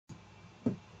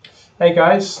Hey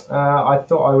guys, I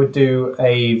thought I would do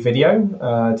a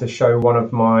video to show one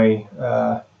of my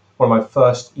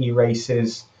first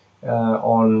e-races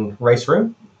on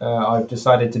RaceRoom. I've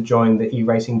decided to join the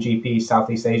e-racing GP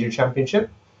Southeast Asia Championship.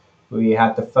 We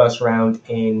had the first round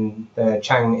in the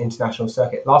Chang International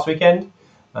Circuit last weekend.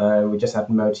 We just had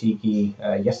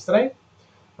Motegi yesterday.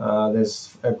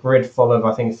 There's a grid full of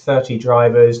I think 30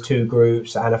 drivers, 2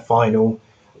 groups, and a final.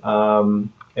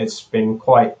 It's been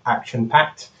quite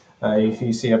action-packed. If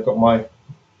you see, I've got my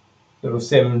little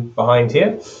sim behind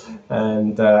here,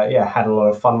 and yeah, had a lot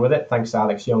of fun with it. Thanks to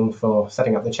Alex Yoong for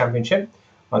setting up the championship.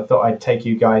 I thought I'd take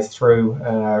you guys through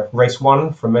race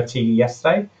 1 from Motegi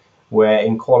yesterday, where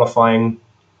in qualifying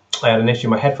I had an issue,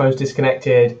 my headphones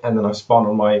disconnected, and then I spun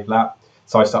on my lap,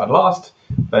 so I started last.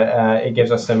 But it gives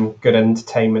us some good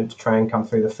entertainment to try and come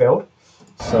through the field.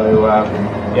 So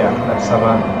yeah, let's have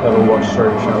a little watch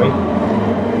through, shall we?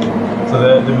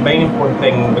 So the main important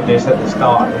thing with this at the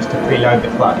start is to preload the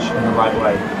clutch in the right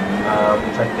way,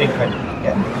 which I think I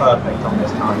get perfect on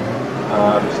this time.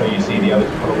 So you see the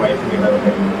others pull away from me a little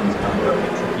bit. It's kind of a little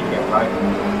bit tricky to get right.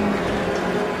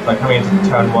 So coming into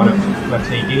turn 1 of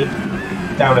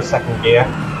Motegi, down a second gear,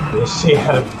 you see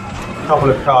a couple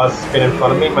of cars spin in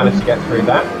front of me, managed to get through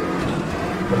that.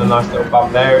 With a nice little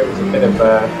bump there. It was a bit of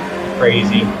a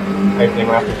crazy opening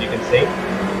lap, as you can see.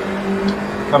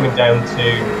 Coming down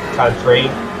to turn 3,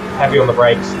 heavy on the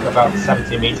brakes at about the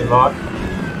 70-metre mark.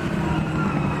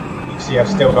 You can see I've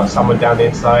still got someone down the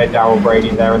inside, Darryl Brady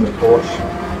there in the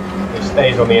Porsche. He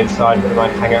stays on the inside, but then I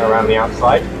hang out around the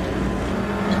outside.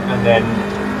 And then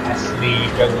Lee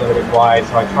goes a little bit wide,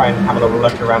 so I try and have a little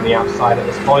look around the outside at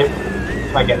this point.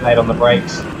 Try and get laid on the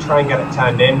brakes, try and get it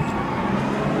turned in.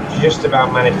 Just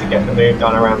about managed to get the move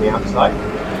done around the outside.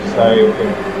 So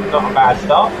not a bad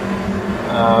start.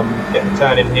 Get the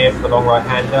turn in here for the long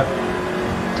right-hander.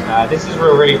 This is a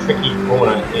really tricky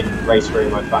corner in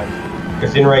RaceRoom, I find,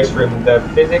 because in RaceRoom the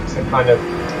physics are kind of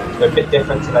a bit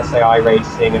different to, let's say,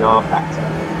 iRacing and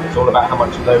R-Factor. It's all about how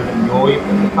much load and yaw you put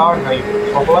in the car and how you put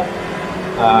the throttle up.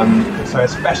 So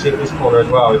especially at this corner as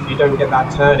well, if you don't get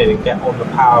that turn in and get on the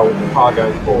power with the car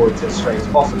going forwards as straight as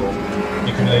possible,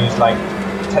 you can lose like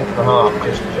a tenth and a half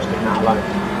just in that alone.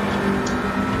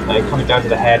 And coming down to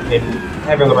the hairpin,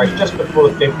 heavy on the brakes just before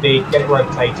the 50, get it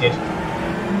rotated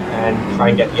and try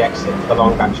and get the exit for the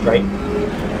long back straight.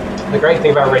 The great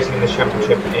thing about racing in this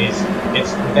championship is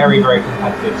it's very, very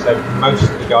competitive, so most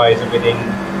of the guys are within,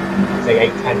 say,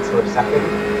 8/10 of a second,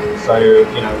 so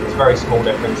you know, it's very small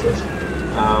differences.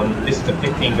 This is a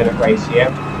 15-minute race here.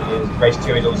 Race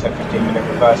 2 is also a 15-minute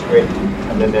reverse grid,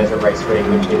 and then there's a race 3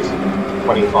 which is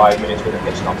 25 minutes with a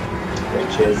pit stop,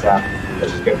 which is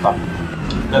good fun.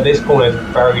 Now this corner is a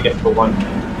very difficult one,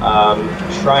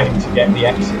 trying to get the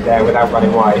exit there without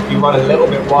running wide. If you run a little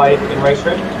bit wide in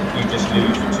RaceRoom, you just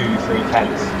lose 2-3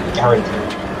 tenths,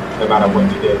 guaranteed, no matter what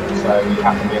you do. So you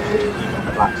have to make sure you keep on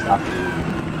the black stuff.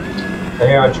 So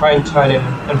here I try and turn in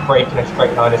and brake in a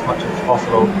straight line as much as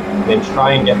possible, and then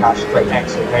try and get that straight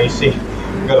exit. Now you see,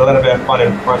 we've got a little bit of fun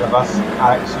in front of us.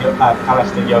 Alex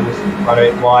Yoong's run a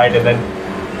bit wide, and then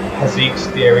Haziq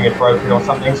steering had broken or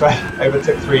something, so I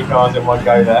overtook 3 cars in one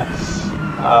go there,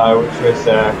 which was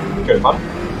good fun.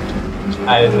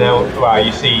 And now, well,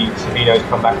 you see Savino's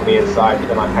come back on the inside, but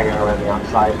then I hang out around the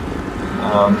outside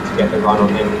to get the run on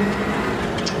him.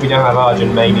 We now have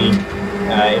Arjun Maini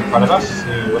in front of us,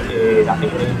 who is, I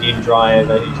think, an Indian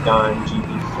driver who's done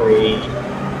GP3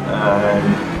 and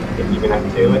I think even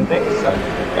F2 and things. So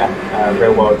yeah, a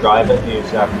real world driver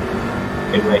who's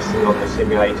been racing on the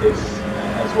simulators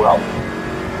as well.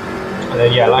 And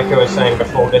then yeah, like I was saying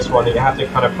before, this one you have to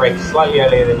kind of brake slightly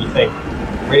earlier than you think,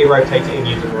 really rotate it in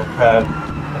using the curve,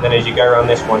 and then as you go around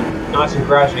this one, nice and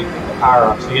gradually pick the power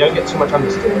up so you don't get too much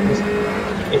understeer. Because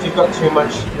if you've got too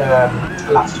much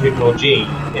latitudinal G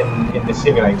in the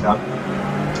simulator,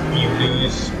 you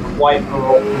lose quite a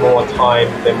lot more time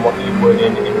than what you would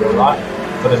in real life.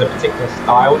 So there's a particular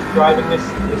style to driving this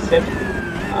sim,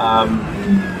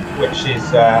 which is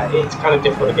it's kind of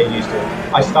difficult to get used to.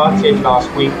 I started last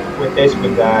week with this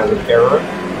with Buriram,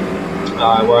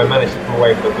 where I managed to come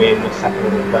away with the win, the second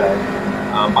and the third.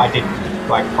 I did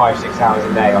like 5-6 hours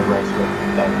a day on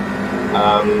RaceRoom then.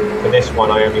 For this one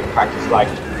I only practiced like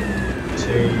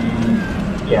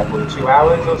 2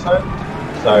 hours or so.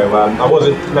 So I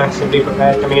wasn't massively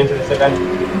prepared coming into this event,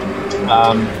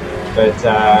 but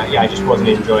yeah, I just wasn't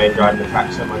enjoying driving the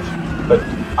track so much. But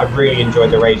I really enjoyed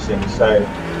the racing, so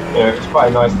you know, it's quite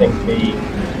a nice thing to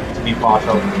be part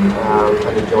of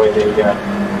and enjoy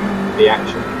the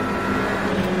action.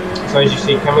 So as you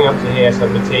see, coming up to here, so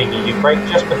Motegi, you brake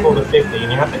just before the 50,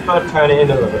 and you have to kind of turn it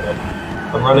in a little bit.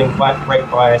 I'm running brake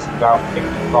bias about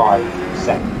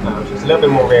 55%, which is a little bit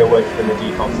more rearwards than the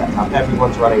default setup.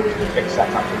 Everyone's running a fixed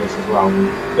setup for this as well,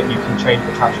 but you can change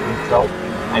the traction control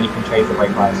and you can change the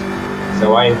brake bias.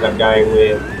 So I ended up going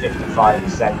with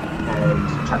 55%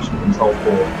 and traction control 4.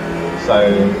 So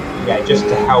yeah, just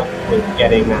to help with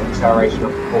getting that acceleration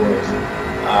of the corners.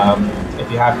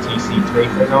 If you have TC3,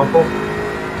 for example,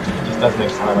 it just doesn't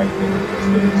accelerate things.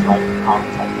 It's like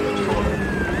architect each corner.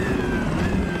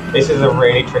 This is a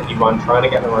really tricky one, trying to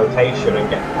get the rotation and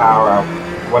get the power out.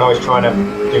 When I was trying to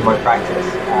do my practice,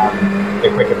 the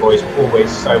quicker boys were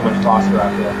always so much faster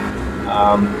out there.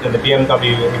 And the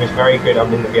BMW, it was very good.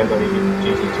 I'm in the BMW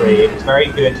GT3. It was very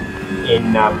good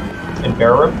in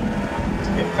Buriram.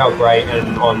 It felt great,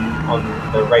 and on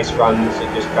the race runs,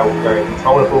 it just felt very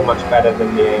controllable, much better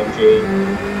than the AMG.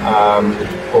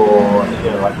 Or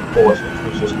like the Porsche,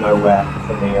 which was just nowhere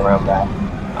for me around there.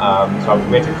 So I'm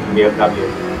committed to the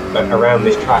BMW. But around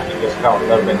this track, it just felt a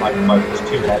little bit like the boat was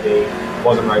too heavy,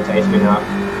 wasn't rotating enough.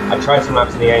 I tried some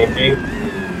laps in the AMG,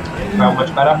 it felt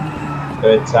much better,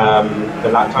 but the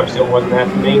lap time still wasn't there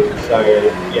for me. So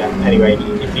yeah, anyway,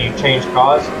 if you change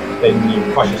cars, then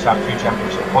you cost yourself 2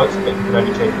 championship points, but you can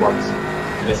only change once.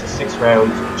 And it's a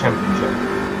 6-round championship.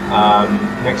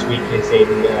 Next week is in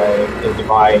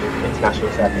Dubai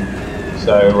International Circuit.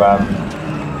 So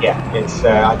yeah, it's.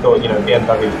 I thought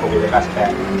BMW is probably the best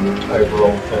bet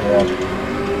overall for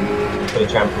the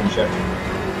championship.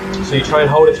 So you try and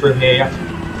hold it through here. You have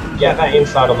to get that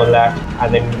inside on the left,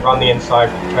 and then run the inside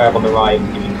curve on the right.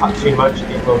 If you cut too much,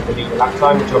 it will delete your lap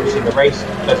time, which obviously in the race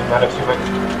doesn't matter too much.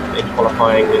 In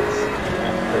qualifying, it's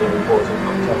pretty important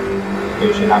not to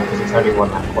lose your lap because it's only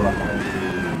 1 lap qualifying.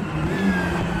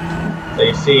 So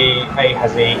you see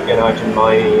Haziq and Arjun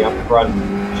Maini up front,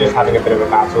 just having a bit of a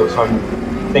battle. So I'm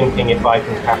thinking if I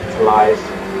can capitalise.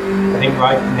 I think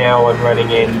right now I'm running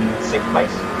in 6th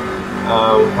place,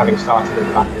 having started at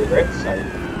the back of the grid. So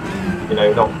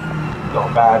not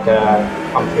a bad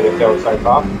come through the field so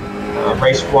far.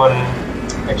 Race 1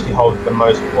 actually holds the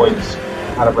most points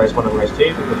out of race 1 and race 2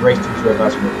 because race 2 is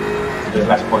reversible, so there's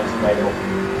less points available.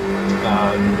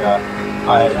 And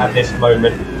at this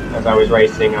moment, as I was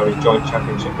racing, I was joint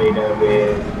championship leader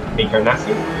with Mikko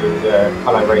Nassi, who's a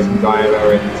fellow racing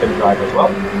driver and sim driver as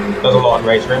well. Does a lot in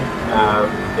RaceRoom.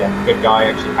 Yeah, good guy.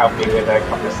 Actually helped me with a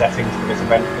couple of settings for this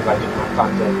event because I didn't have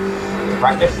time to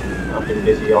practice. I've been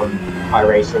busy on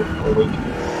iRacing all week,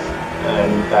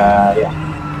 and yeah.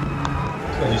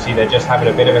 As you see, they're just having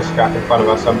a bit of a scrap in front of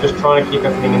us, so I'm just trying to keep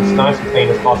everything as nice and clean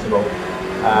as possible.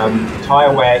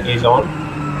 Tyre wear is on,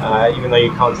 even though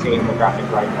you can't see it in the graphic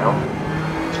right now.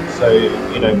 So,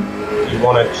 you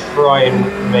want to try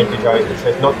and make a adjustment so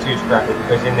it's not too scrappy,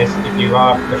 because in this, if you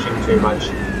are pushing too much,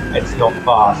 it's not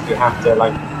fast. You have to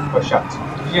push up to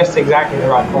just exactly the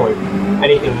right point.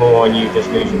 Anything more and you just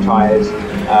lose your tyres,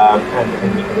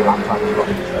 and your lap time is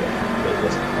wrong. So it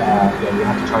just, you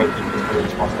have to try and keep it as clean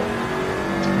as possible.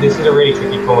 This is a really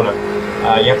tricky corner.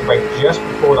 You have to brake just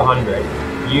before the 100,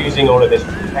 using all of this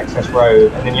excess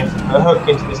road, and then you have to hook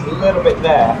into this little bit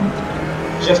there,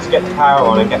 just to get the power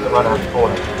on and get the run out of the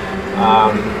corner.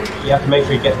 You have to make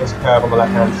sure you get this curve on the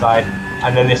left hand side,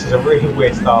 and then this is a really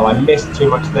weird style. I missed too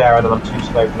much there, and then I'm too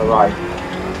slow for the right.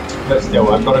 But still,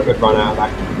 I've got a good run out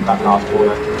of that last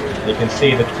corner. You can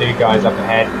see the 2 guys up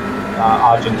ahead.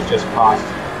 Arjun's just passed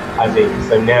Haziq,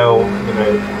 so now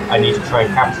I need to try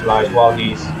and capitalise while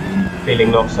he's feeling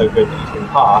not so good that he's been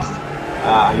passed.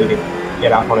 I need to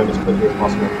get up on him as quickly as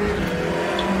possible.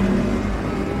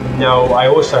 Now I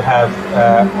also have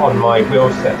on my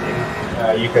wheel setting,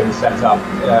 you can set up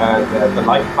the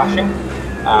light flashing,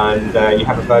 and you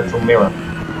have a virtual mirror.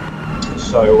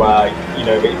 So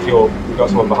if you've got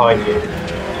someone behind you,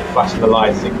 you're flashing the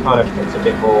lights, it kind of puts a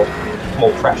bit more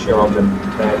pressure on them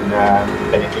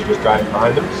than if you're just driving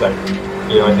behind them. So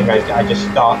I think I just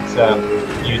start to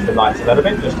use the lights a little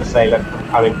bit just to say, look, I'm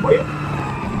coming for you.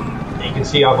 You can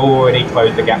see I've already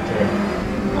closed the gap to him.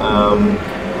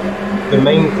 The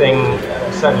main thing,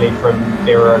 certainly from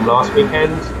Buriram last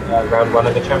weekend, round 1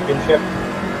 of the championship,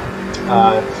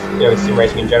 with sim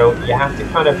racing in general, you have to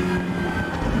kind of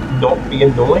not be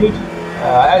annoyed.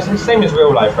 It's the same as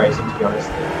real life racing, to be honest.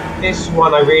 This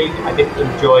one I did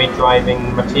enjoy driving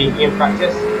Motegi in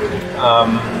practice,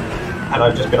 and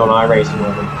I've just been on iRacing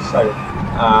all week. So,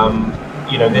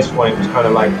 this one it was kind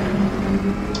of like,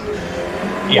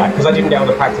 yeah, because I didn't get all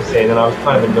the practice in, and I was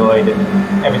kind of annoyed,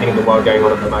 and everything in the world going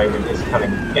on at the moment is kind of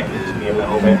getting to me a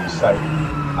little bit. So,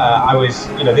 I was,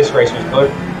 this race was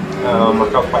good. I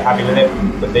felt quite happy with it.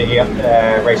 But the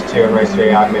race 2 and race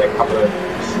 3, I've made a couple of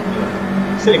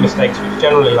silly mistakes, which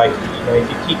generally, if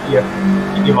you keep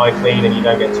your mind clean and you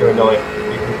don't get too annoyed,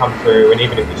 come through, and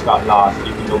even if you start last,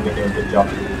 you can normally do a good job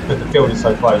because the field is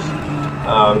so close.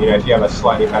 You know, if you have a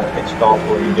slightly better pit stop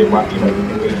or you do well, you know, you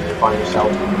can easily find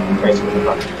yourself racing in the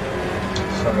front.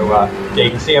 So yeah, you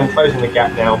can see I'm closing the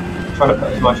gap now, trying to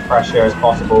put as much pressure as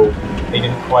possible. He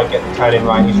didn't quite get the turn in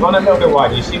right. He's run a little bit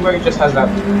wide. You see where he just has that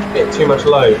bit too much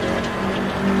load.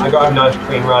 I got a nice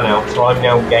clean run out, so I'm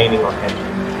now gaining on him.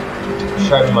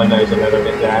 Showing my nose a little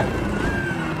bit there.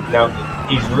 Now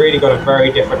he's really got a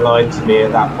very different line to me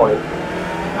at that point.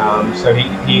 So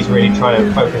he's really trying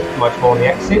to focus much more on the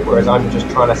exit, whereas I'm just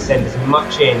trying to send as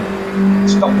much in,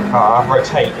 stop the car,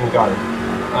 rotate and go.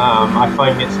 I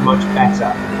find it's much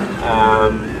better.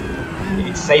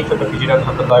 It's safer because you don't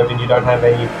have the load and you don't have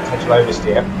any potential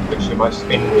oversteer, which you might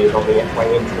spin with on the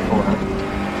way into the corner.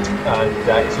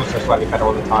 And it's also slightly better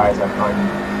on the tyres, I find.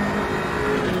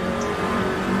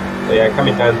 So yeah,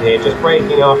 coming down here, just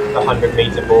braking off the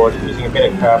 100-metre board, using a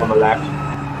bit of curve on the left.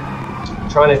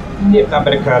 Trying to nip that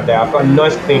bit of curve there. I've got a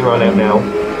nice clean run out now.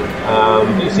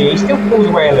 But you see, he still pulls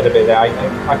away a little bit there.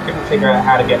 I couldn't figure out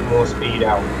how to get more speed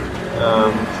out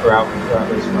throughout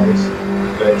this race.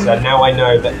 But now I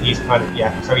know that he's kind of,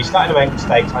 yeah, so he's starting to make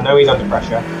mistakes. I know he's under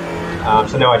pressure.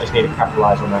 So now I just need to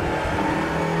capitalise on that.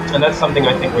 And that's something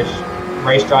I think which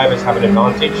race drivers have an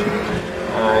advantage.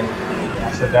 And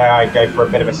yeah, so there I go for a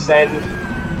bit of a send.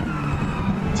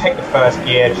 Take the first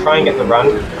gear, try and get the run.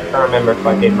 I can't remember if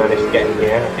I did manage to get in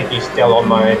here. I think he's still on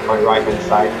my right hand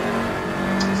side.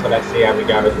 So let's see how we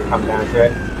go as we come down to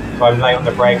it. So I'm late on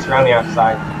the brakes around the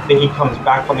outside. I think he comes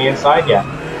back on the inside, yeah.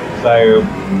 So,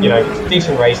 you know, it's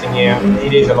decent racing here.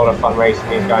 It is a lot of fun racing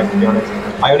these guys, to be honest.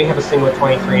 I only have a single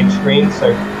 23-inch screen,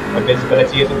 so my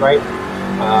visibility isn't great.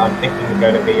 I'm thinking to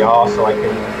go to VR so I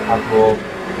can have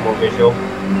more visual.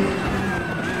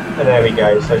 And there we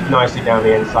go, so nicely down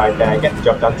the inside there, get the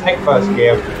job done, take first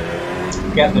gear,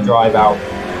 get the drive out,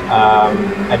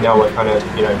 and now we're kind of,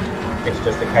 you know, it's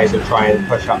just a case of trying to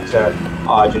push up to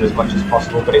Arjun as much as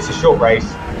possible, but it's a short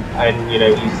race, and, you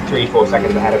know, he's 3-4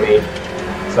 seconds ahead of me,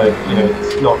 so, you know,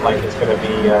 it's not like it's going to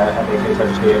be a big thing, so I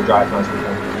just need to drive nicely.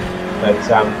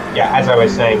 But, yeah, as I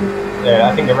was saying,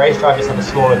 I think the race drivers have a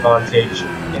small advantage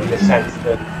in the sense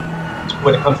that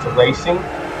when it comes to racing,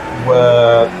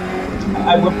 we're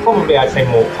probably, I'd say,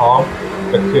 more calm,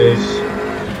 because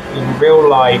in real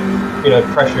life, you know,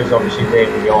 pressure is obviously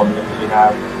really on because you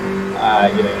have,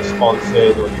 you know, your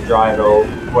sponsors or your driver or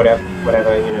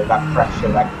whatever, you know, that pressure,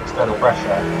 that external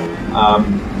pressure.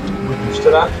 We're used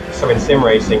to that. So in sim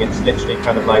racing, it's literally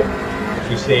kind of like, if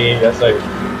you see, so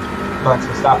Max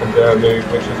Verstappen do a move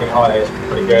which you think, oh, it's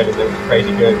pretty good and it's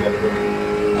crazy good and everything.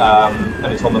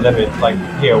 And it's on the limit. Like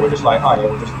here, we're just like, oh yeah,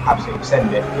 we'll just absolutely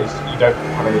send it because you don't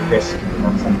have any risk in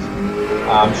that sense.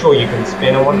 I'm sure you can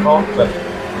spin and whatnot, but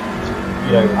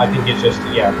you know, I think it's just,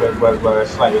 yeah, we're a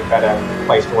slightly better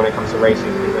place for when it comes to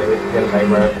racing because at the end of the day,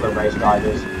 we're race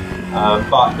drivers.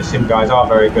 But the sim guys are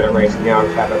very good at racing. They are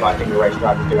clever, but I think the race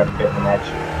drivers do have a bit of an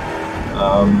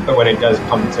edge. But when it does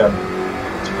come to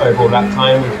overall lap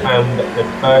time, we found that the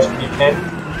first weekend,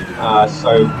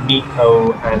 so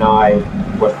Mikko and I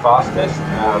were fastest.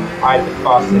 I had the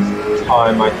fastest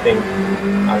time, I think,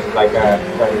 I was like a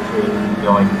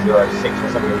 33.906 or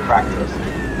something in practice.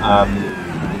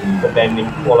 But then in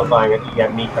qualifying, yeah,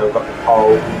 Mikko got the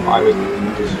pole, I was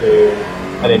the 2,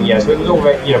 and then yeah, so it was all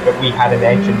very, you know, but we had an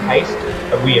edge and pace,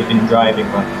 but we had been driving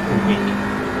like all week.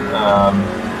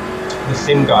 The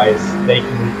sim guys, they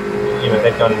can, you know,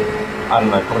 they've done, I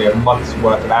don't know, probably a month's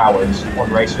worth of hours on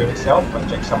RaceRoom itself. I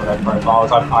checked some of their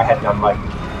profiles. I had done like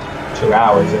 2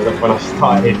 hours as of when I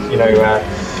started, you know,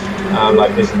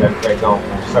 like this, for example.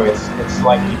 So it's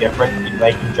slightly different.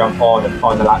 They can jump on and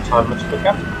find the lap time much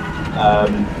quicker.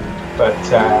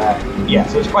 Yeah,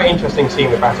 so it's quite interesting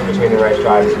seeing the battle between the race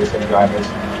drivers and the sim drivers.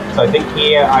 So I think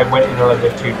here I went in a little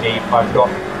bit too deep. I've got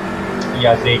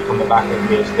Yazik on the back of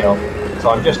me still. So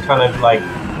I'm just kind of like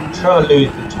trying to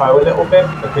lose the toe a little bit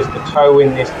because the toe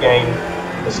in this game,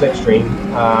 the slipstream,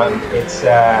 it's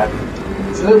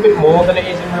a little bit more than it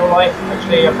is in real life.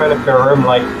 Actually, I found at Buriram,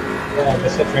 like the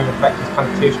slipstream effect is kind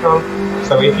of too strong.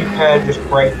 So if you can just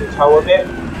break the toe a bit,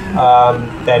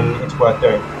 then it's worth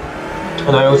doing.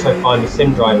 And I also find the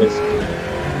sim drivers,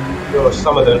 or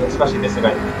some of them, especially this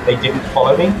event, they didn't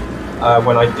follow me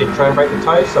when I did try and break the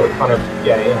toe, so it kind of,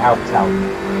 yeah, it helped out,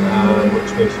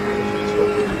 which was useful.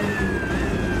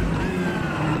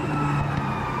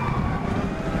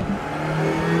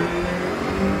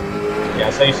 Yeah,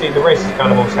 so you see the race is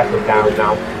kind of all settled down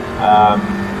now.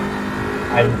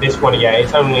 And this one, yeah,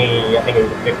 it's only, I think it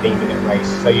was a 15-minute race,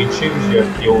 so you choose your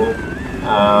fuel,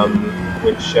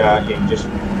 which yeah, you just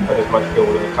put as much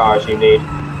fuel in the car as you need.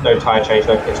 no tyre change,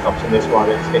 no pit stops in this one.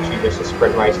 It's literally just a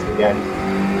sprint race to the end.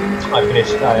 I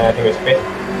finished, I think it was 5th.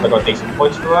 I got decent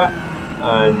points for that,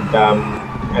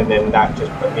 and then that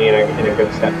just put me in a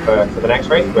good step for the next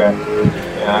race, where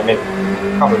I made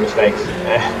a couple of mistakes.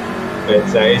 But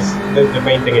it's, the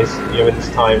main thing is, in this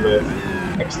time of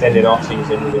extended off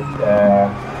season with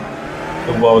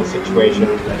the world situation,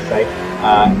 let's say,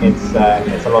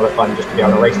 it's a lot of fun just to be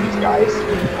able to race these guys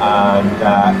and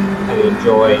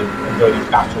enjoy these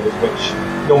battles, which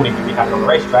normally would be happening on the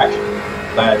racetrack.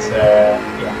 But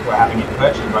yeah, we're having it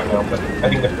virtually right now. But I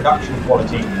think the production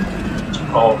quality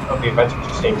of the events which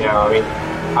you're seeing now, I mean,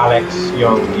 Alex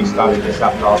Yoong, he started this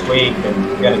up last week,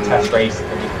 and we had a test race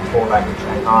the week before that in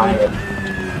Shanghai.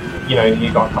 And,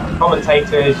 you've got a couple of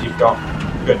commentators, you've got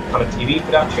good kind of TV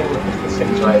production because the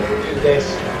sims are able to do this.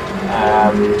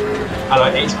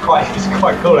 And it's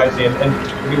quite cool actually. And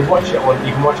you can watch it on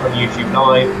YouTube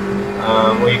live,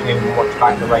 or you can even watch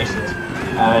back the races.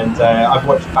 And I've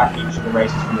watched back each of the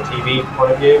races from the TV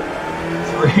point of view.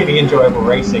 It's really enjoyable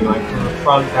racing, like from the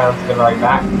front down to the very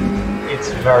back.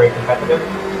 It's very competitive.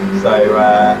 So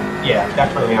yeah,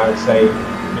 definitely I would say,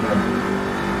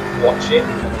 watch it.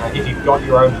 If you've got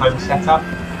your own home setup,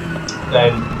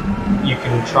 then you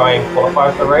can try and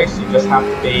qualify for the race. You just have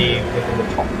to be within the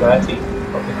top 30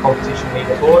 of the competition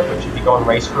leaderboard, which if you go on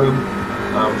RaceRoom,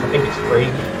 which I think it's free,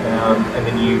 and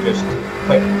then you just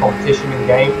click competition in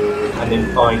game, and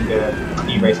then find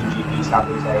e-racing GP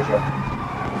Southeast Asia,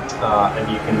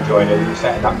 and you can join and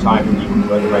set it up time, and you can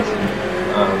run the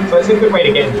race. So it's a good way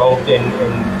to get involved in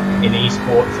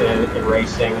esports, in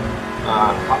racing.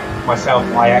 Myself,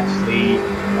 I actually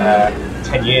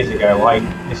 10 years ago,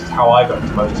 this is how I got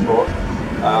into motorsport.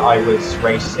 I was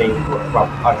racing. Well,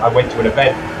 I went to an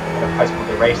event at a place called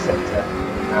the Race Centre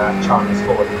in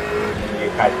Chelmsford in the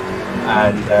UK,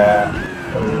 and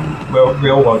a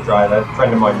real world driver, a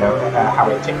friend of mine now,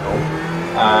 Harry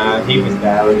Ticknell, he was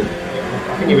there, and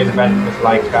I think his event was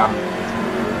like,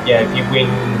 yeah, if you win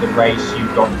the race,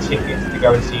 you've got tickets to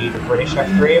go and see the British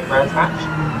F3 at Brands Hatch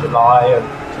in July of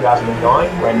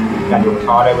 2009, when Daniel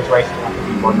Ricciardo was racing. I think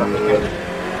he won that weekend.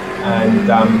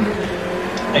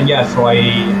 And yeah, so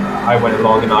I went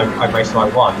along and I raced and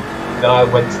I won. Then I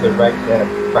went to the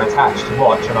Brands Hatch to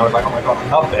watch, and I was like, oh my god,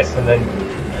 I love this. And then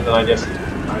I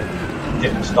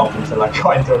didn't stop until I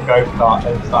got into a go-kart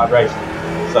and started racing.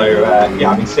 So yeah,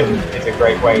 I mean, sim is a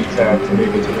great way to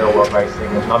move into real world racing,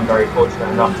 and I'm very fortunate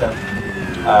enough to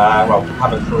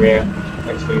have a career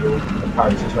excluding the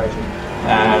current situation,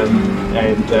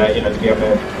 and to be able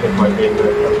to live my dream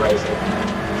of racing.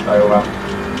 So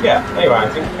yeah, anyway, I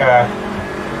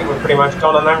think we're pretty much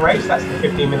done on that race. That's the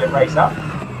 15-minute race up,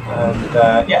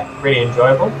 and yeah, really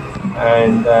enjoyable.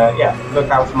 And yeah, look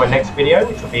out for my next video,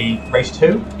 which will be race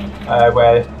 2,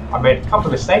 where I made a couple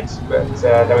of mistakes, but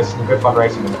there was some good fun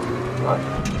racing with it.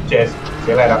 Right. Cheers,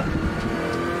 see you later.